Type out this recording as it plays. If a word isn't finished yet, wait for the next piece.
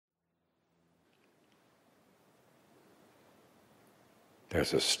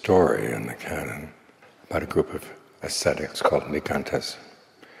There's a story in the canon about a group of ascetics called Nikantas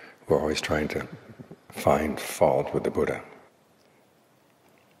who are always trying to find fault with the Buddha.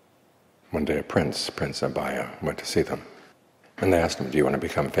 One day a Prince Abhaya, went to see them, and they asked him, "Do you want to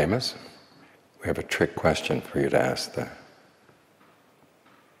become famous? We have a trick question for you to ask the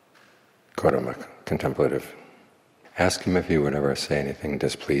Gautama contemplative. Ask him if he would ever say anything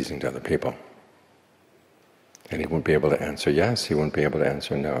displeasing to other people." And he won't be able to answer yes, he won't be able to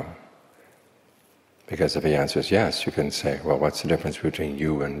answer no. Because if he answers yes, you can say, well, what's the difference between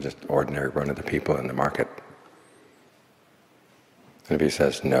you and just ordinary run-of-the-people in the market? And if he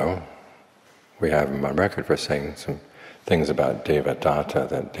says no, we have him on record for saying some things about Devadatta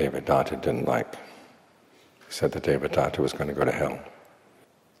that Devadatta didn't like. He said that Devadatta was going to go to hell.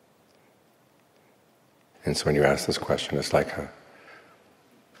 And so when you ask this question, it's like a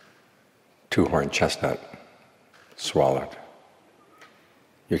two-horned chestnut swallowed.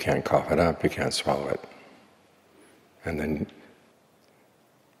 You can't cough it up, you can't swallow it. And then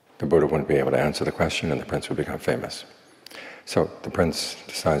the Buddha wouldn't be able to answer the question and the prince would become famous. So the prince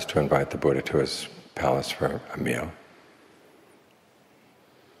decides to invite the Buddha to his palace for a meal.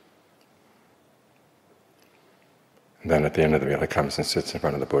 And then at the end of the meal he comes and sits in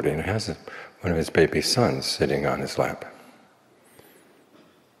front of the Buddha and he has one of his baby sons sitting on his lap.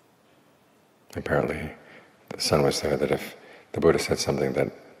 Apparently the son was there that if the Buddha said something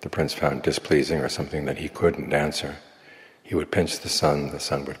that the prince found displeasing or something that he couldn't answer, he would pinch the son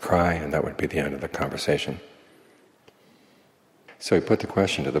would cry, and that would be the end of the conversation. So he put the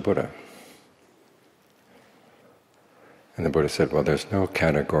question to the Buddha. And the Buddha said, well, there's no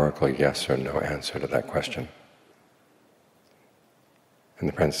categorical yes or no answer to that question. And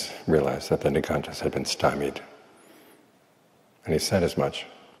the prince realized that the Nikantas had been stymied. And he said as much.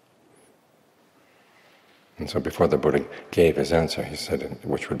 And so before the Buddha gave his answer, he said,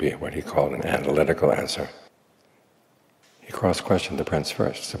 which would be what he called an analytical answer, he cross-questioned the prince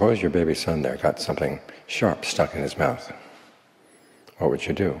first. Suppose your baby son there got something sharp stuck in his mouth. What would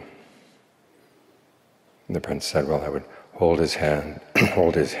you do? And the prince said, well, I would hold his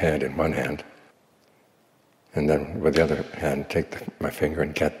head in one hand, and then with the other hand take my finger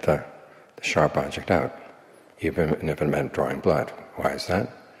and get the sharp object out, even if it meant drawing blood. Why is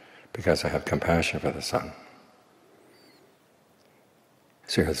that? Because I have compassion for the son.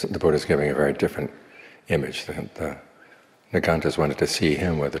 So the Buddha is giving a very different image. The Nikantas wanted to see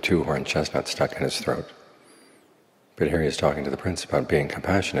him with a two-horned chestnut stuck in his throat. But here he is talking to the prince about being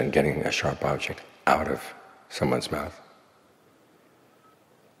compassionate and getting a sharp object out of someone's mouth.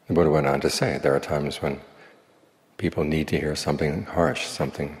 The Buddha went on to say there are times when people need to hear something harsh,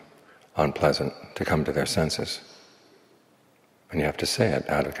 something unpleasant to come to their senses. And you have to say it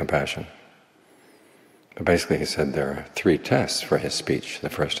out of compassion. But basically he said there are three tests for his speech. The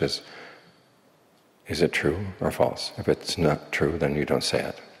first is it true or false? If it's not true, then you don't say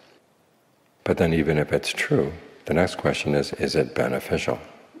it. But then even if it's true, the next question is it beneficial?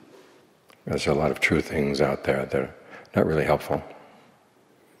 There's a lot of true things out there that are not really helpful.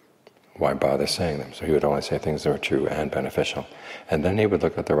 Why bother saying them? So he would only say things that were true and beneficial. And then he would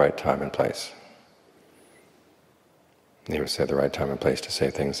look at the right time and place. He would say the right time and place to say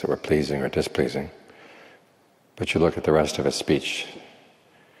things that were pleasing or displeasing. But you look at the rest of his speech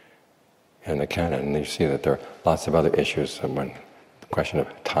in the canon, and you see that there are lots of other issues when the question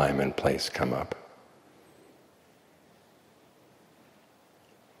of time and place come up.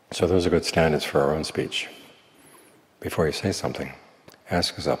 So those are good standards for our own speech. Before you say something,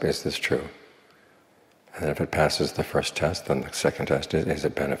 ask yourself, is this true? And if it passes the first test, then the second test is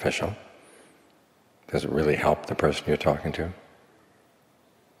it beneficial? Does it really help the person you're talking to?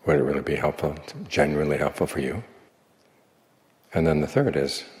 Would it really be helpful, genuinely helpful for you? And then the third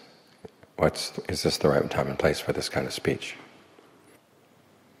is this the right time and place for this kind of speech?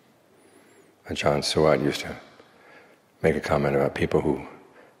 And John Suat used to make a comment about people who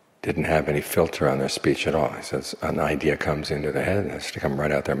didn't have any filter on their speech at all. He says an idea comes into their head and it has to come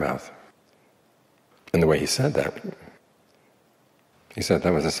right out their mouth. And the way he said that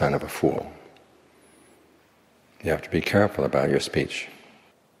was a sign of a fool. You have to be careful about your speech.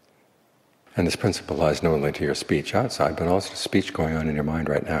 And this principle lies not only to your speech outside, but also to speech going on in your mind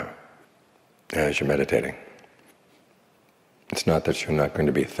right now, as you're meditating. It's not that you're not going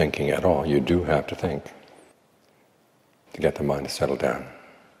to be thinking at all. You do have to think to get the mind to settle down.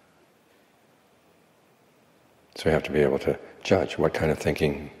 So you have to be able to judge what kind of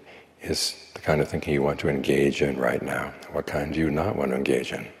thinking is the kind of thinking you want to engage in right now, what kind do you not want to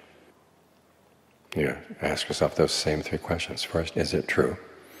engage in. You ask yourself those same three questions. First, is it true?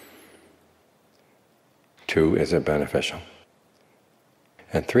 Two, is it beneficial?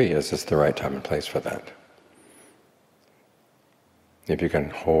 And 3, is this the right time and place for that? If you can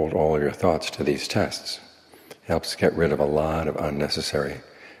hold all of your thoughts to these tests, it helps get rid of a lot of unnecessary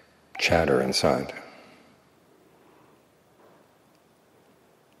chatter inside.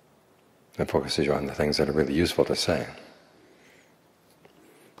 It focuses you on the things that are really useful to say.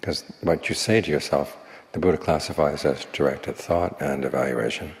 Because what you say to yourself, the Buddha classifies as directed thought and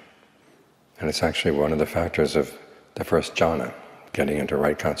evaluation. And it's actually one of the factors of the first jhana, getting into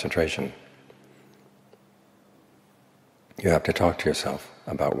right concentration. You have to talk to yourself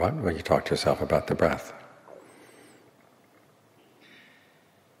about what? Well, you talk to yourself about the breath.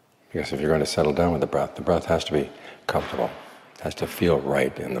 Because if you're going to settle down with the breath has to be comfortable. It has to feel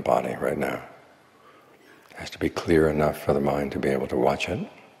right in the body right now. It has to be clear enough for the mind to be able to watch it,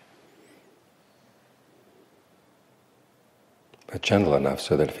 but gentle enough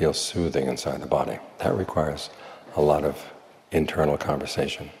so that it feels soothing inside the body. That requires a lot of internal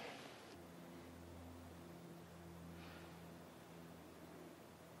conversation.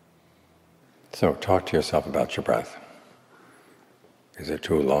 So talk to yourself about your breath. Is it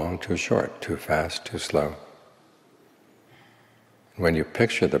too long, too short, too fast, too slow? When you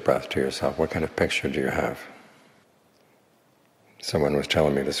picture the breath to yourself, what kind of picture do you have? Someone was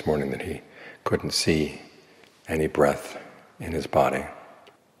telling me this morning that he couldn't see any breath in his body.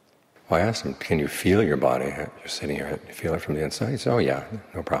 Well, I asked him, can you feel your body? You're sitting here, you feel it from the inside? He said, oh yeah,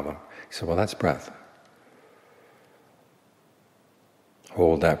 no problem. He said, well, that's breath.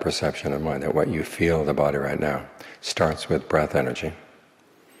 Hold that perception in mind, that what you feel in the body right now starts with breath energy.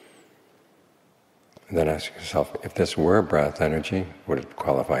 And then ask yourself, if this were breath energy, would it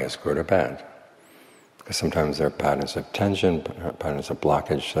qualify as good or bad? Because sometimes there are patterns of tension, patterns of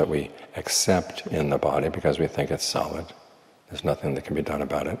blockage that we accept in the body because we think it's solid. There's nothing that can be done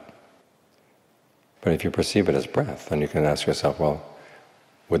about it. But if you perceive it as breath, then you can ask yourself, well,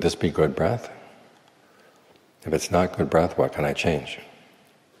 would this be good breath? If it's not good breath, what can I change?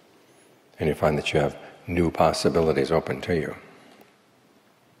 And you find that you have new possibilities open to you.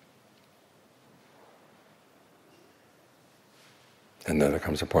 And then there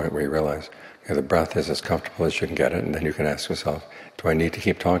comes a point where you realize, okay, the breath is as comfortable as you can get it, and then you can ask yourself, do I need to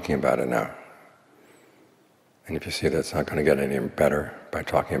keep talking about it now? And if you see that it's not going to get any better by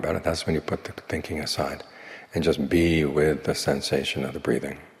talking about it, that's when you put the thinking aside and just be with the sensation of the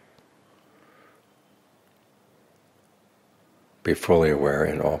breathing. Be fully aware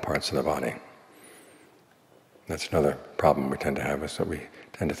in all parts of the body. That's another problem we tend to have, is that we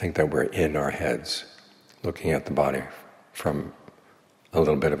tend to think that we're in our heads, looking at the body from a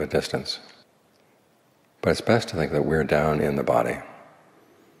little bit of a distance. But it's best to think that we're down in the body,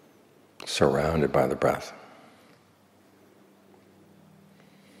 surrounded by the breath.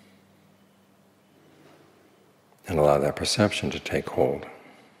 And allow that perception to take hold.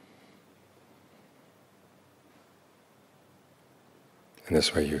 And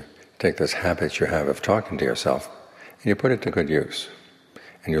this way you take this habit you have of talking to yourself and you put it to good use.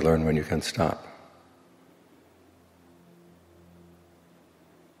 And you learn when you can stop.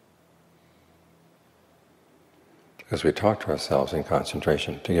 Because we talk to ourselves in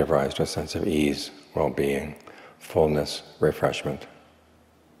concentration to give rise to a sense of ease, well-being, fullness, refreshment.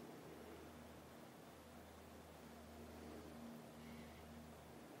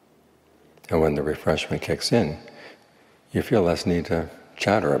 And when the refreshment kicks in, you feel less need to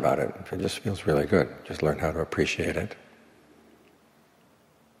chatter about it. It just feels really good. Just learn how to appreciate it.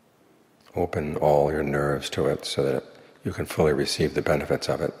 Open all your nerves to it so that you can fully receive the benefits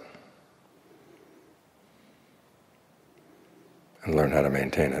of it. And learn how to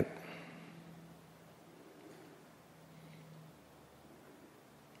maintain it.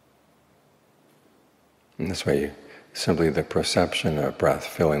 And this way, simply the perception of breath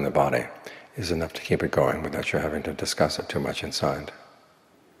filling the body is enough to keep it going without you having to discuss it too much inside.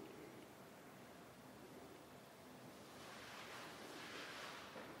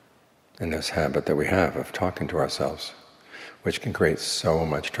 And this habit that we have of talking to ourselves, which can create so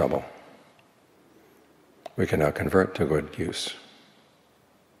much trouble, we can now convert to good use.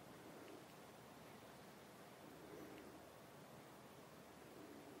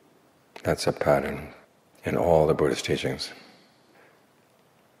 That's a pattern in all the Buddhist teachings.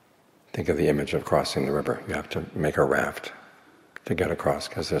 Think of the image of crossing the river. You have to make a raft to get across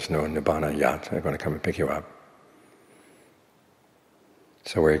because there's no Nibbana yacht that's going to come and pick you up.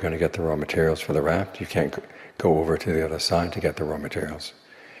 So where are you going to get the raw materials for the raft? You can't go over to the other side to get the raw materials.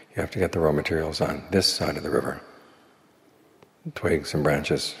 You have to get the raw materials on this side of the river. Twigs and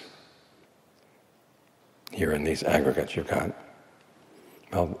branches. Here in these aggregates you've got.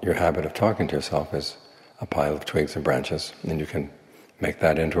 Well, your habit of talking to yourself is a pile of twigs and branches, and you can make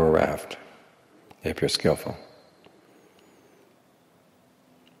that into a raft, if you're skillful.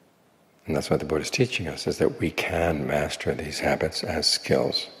 And that's what the Buddha is teaching us, is that we can master these habits as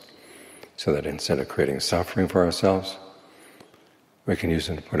skills, so that instead of creating suffering for ourselves, we can use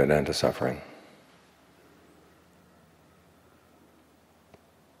them to put an end to suffering.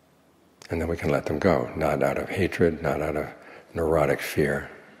 And then we can let them go, not out of hatred, not out of neurotic fear,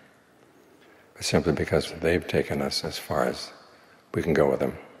 but simply because they've taken us as far as we can go with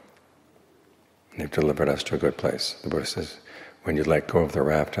them. They've delivered us to a good place. The Buddha says, when you let go of the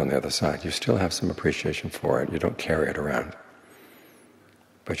raft on the other side, you still have some appreciation for it. You don't carry it around,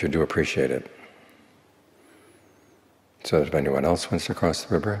 but you do appreciate it. So that if anyone else wants to cross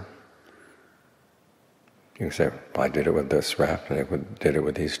the river, you can say, well, I did it with this raft, and I did it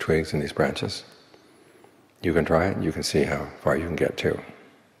with these twigs and these branches. You can try it, and you can see how far you can get too.